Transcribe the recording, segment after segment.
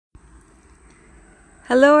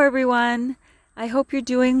Hello, everyone. I hope you're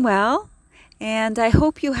doing well, and I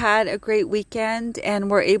hope you had a great weekend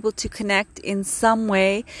and were able to connect in some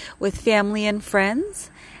way with family and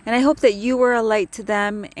friends. And I hope that you were a light to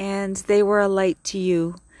them and they were a light to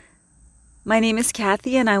you. My name is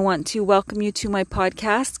Kathy, and I want to welcome you to my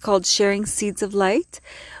podcast called Sharing Seeds of Light,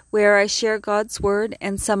 where I share God's Word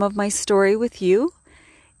and some of my story with you.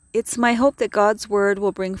 It's my hope that God's Word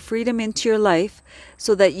will bring freedom into your life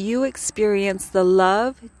so that you experience the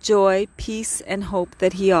love, joy, peace, and hope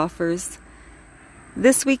that He offers.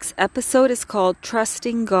 This week's episode is called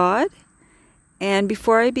Trusting God. And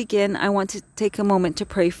before I begin, I want to take a moment to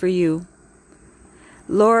pray for you.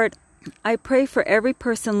 Lord, I pray for every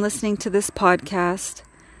person listening to this podcast.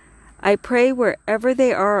 I pray wherever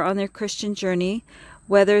they are on their Christian journey,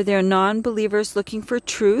 whether they're non-believers looking for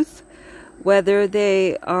truth, whether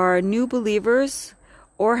they are new believers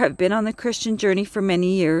or have been on the Christian journey for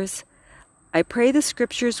many years. I pray the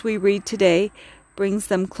scriptures we read today brings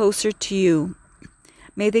them closer to you.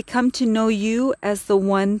 May they come to know you as the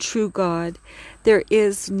one true God. There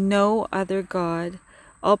is no other God.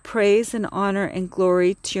 All praise and honor and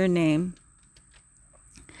glory to your name.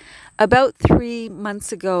 About 3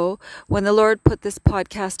 months ago, when the Lord put this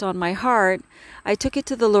podcast on my heart, I took it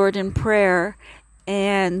to the Lord in prayer.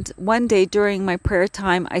 And one day during my prayer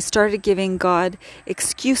time, I started giving God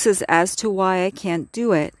excuses as to why I can't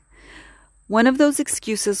do it. One of those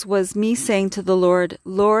excuses was me saying to the Lord,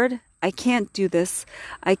 Lord, I can't do this.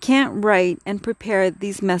 I can't write and prepare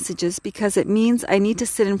these messages because it means I need to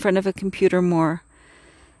sit in front of a computer more.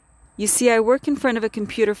 You see, I work in front of a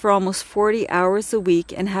computer for almost 40 hours a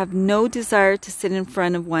week and have no desire to sit in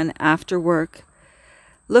front of one after work.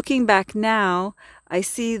 Looking back now, I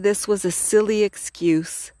see this was a silly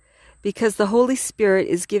excuse because the Holy Spirit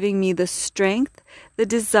is giving me the strength, the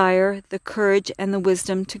desire, the courage, and the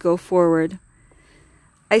wisdom to go forward.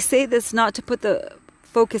 I say this not to put the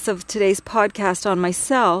focus of today's podcast on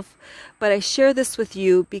myself, but I share this with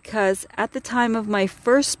you because at the time of my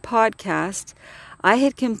first podcast, I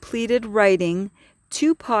had completed writing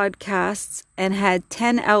 2 podcasts and had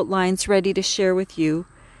 10 outlines ready to share with you.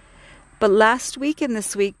 But last week and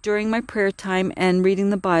this week, during my prayer time and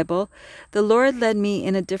reading the Bible, the Lord led me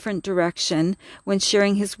in a different direction when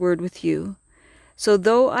sharing His Word with you. So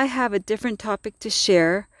though I have a different topic to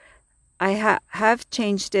share, I have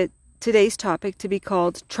changed today's topic to be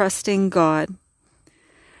called Trusting God.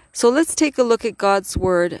 So let's take a look at God's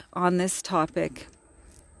Word on this topic.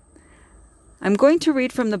 I'm going to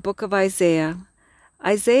read from the book of Isaiah.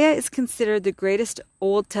 Isaiah is considered the greatest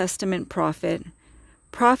Old Testament prophet.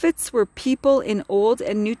 Prophets were people in Old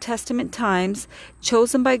and New Testament times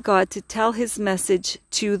chosen by God to tell His message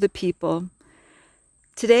to the people.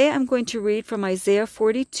 Today I'm going to read from Isaiah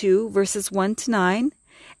 42 verses 1 to 9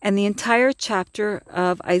 and the entire chapter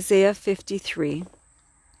of Isaiah 53.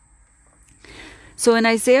 So in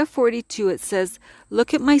Isaiah 42 it says,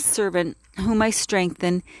 "Look at my servant whom I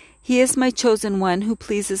strengthen. He is my chosen one who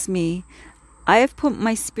pleases me. I have put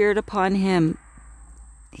my spirit upon him.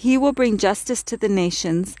 He will bring justice to the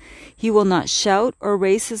nations. He will not shout or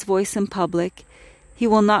raise his voice in public. He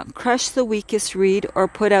will not crush the weakest reed or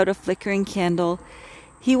put out a flickering candle.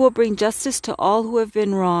 He will bring justice to all who have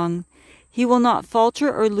been wrong. He will not falter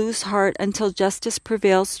or lose heart until justice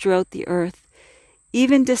prevails throughout the earth.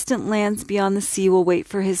 Even distant lands beyond the sea will wait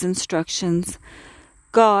for his instructions.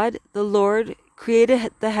 God, the Lord,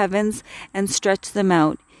 created the heavens and stretched them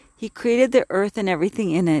out. He created the earth and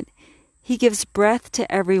everything in it. He gives breath to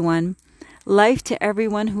everyone, life to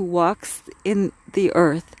everyone who walks in the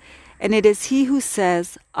earth. And it is He who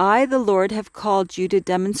says, I, the Lord, have called you to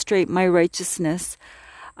demonstrate my righteousness.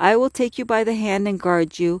 I will take you by the hand and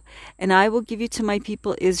guard you, and I will give you to my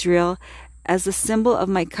people Israel as a symbol of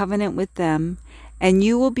my covenant with them. And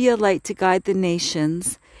you will be a light to guide the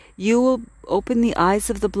nations. You will open the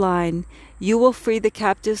eyes of the blind. You will free the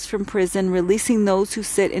captives from prison, releasing those who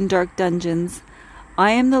sit in dark dungeons.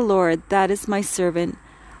 I am the Lord, that is my servant.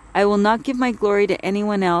 I will not give my glory to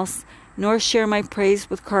anyone else, nor share my praise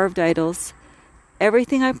with carved idols.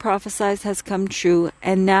 Everything I prophesied has come true,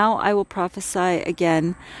 and now I will prophesy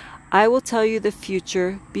again. I will tell you the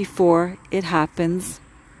future before it happens."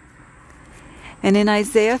 And in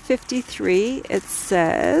Isaiah 53, it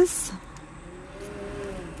says,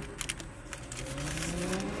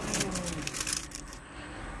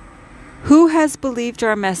 "Who has believed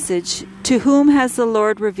our message? To whom has the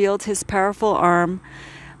Lord revealed His powerful arm?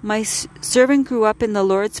 My servant grew up in the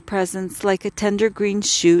Lord's presence like a tender green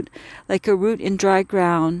shoot, like a root in dry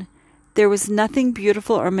ground. There was nothing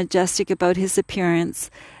beautiful or majestic about his appearance,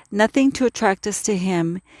 nothing to attract us to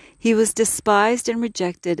him. He was despised and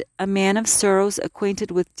rejected, a man of sorrows,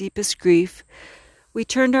 acquainted with deepest grief. We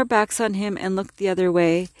turned our backs on him and looked the other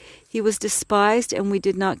way. He was despised, and we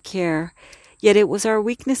did not care. Yet it was our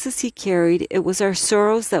weaknesses he carried, it was our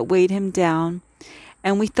sorrows that weighed him down.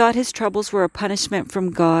 And we thought his troubles were a punishment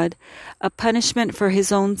from God, a punishment for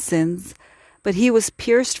his own sins. But he was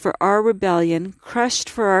pierced for our rebellion, crushed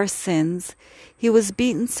for our sins. He was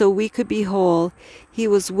beaten so we could be whole. He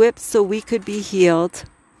was whipped so we could be healed.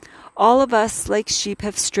 All of us, like sheep,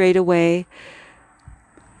 have strayed away.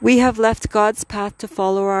 We have left God's path to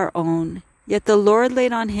follow our own. Yet the Lord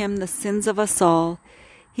laid on him the sins of us all.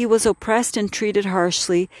 He was oppressed and treated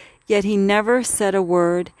harshly, yet he never said a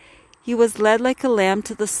word. He was led like a lamb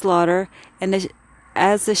to the slaughter, and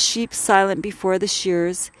as a sheep silent before the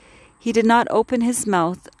shears. He did not open his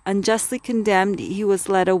mouth. Unjustly condemned, he was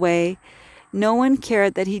led away. No one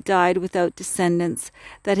cared that he died without descendants,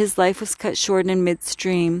 that his life was cut short in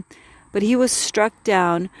midstream. But he was struck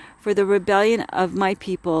down for the rebellion of my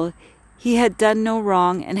people. He had done no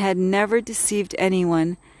wrong and had never deceived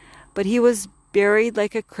anyone. But he was buried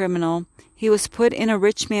like a criminal. He was put in a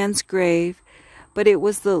rich man's grave. But it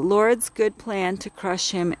was the Lord's good plan to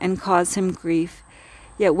crush him and cause him grief.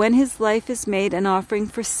 Yet when his life is made an offering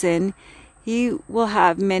for sin, he will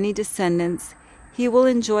have many descendants. He will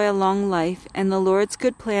enjoy a long life, and the Lord's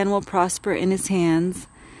good plan will prosper in his hands.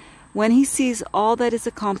 When he sees all that is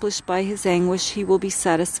accomplished by his anguish, he will be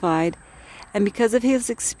satisfied. And because of his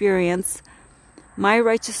experience, my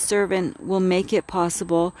righteous servant will make it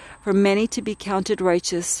possible for many to be counted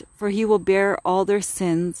righteous, for he will bear all their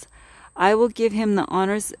sins. I will give him the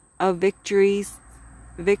honors of victorious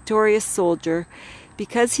soldier.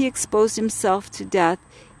 Because he exposed himself to death,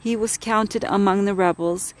 he was counted among the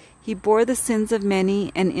rebels. He bore the sins of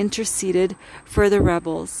many and interceded for the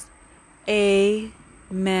rebels.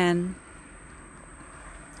 Amen.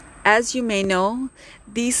 As you may know,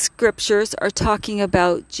 these scriptures are talking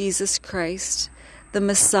about Jesus Christ, the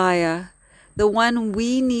Messiah, the one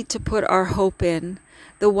we need to put our hope in,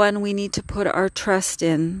 the one we need to put our trust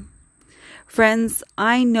in. Friends,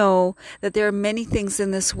 I know that there are many things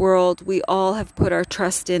in this world we all have put our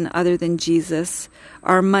trust in other than Jesus.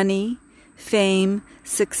 Our money, fame,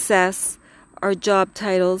 success, our job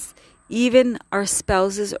titles, even our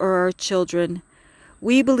spouses or our children.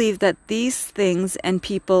 We believe that these things and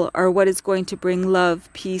people are what is going to bring love,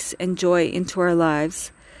 peace, and joy into our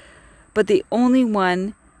lives. But the only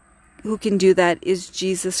one who can do that is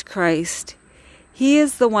Jesus Christ. He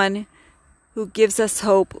is the one who gives us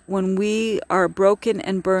hope when we are broken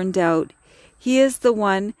and burned out. He is the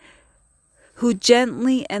one who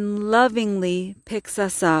gently and lovingly picks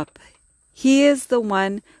us up. He is the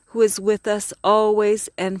one who is with us always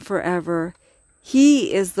and forever.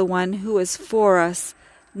 He is the one who is for us,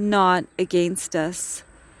 not against us.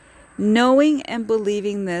 Knowing and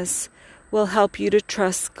believing this will help you to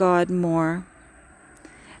trust God more.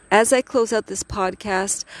 As I close out this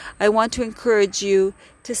podcast, I want to encourage you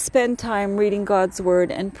to spend time reading God's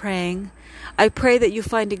Word and praying. I pray that you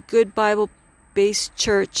find a good Bible-based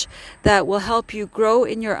church that will help you grow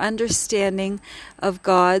in your understanding of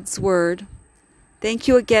God's Word. Thank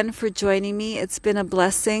you again for joining me. It's been a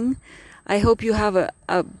blessing. I hope you have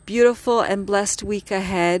a beautiful and blessed week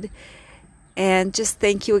ahead. And just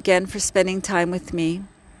thank you again for spending time with me.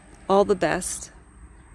 All the best.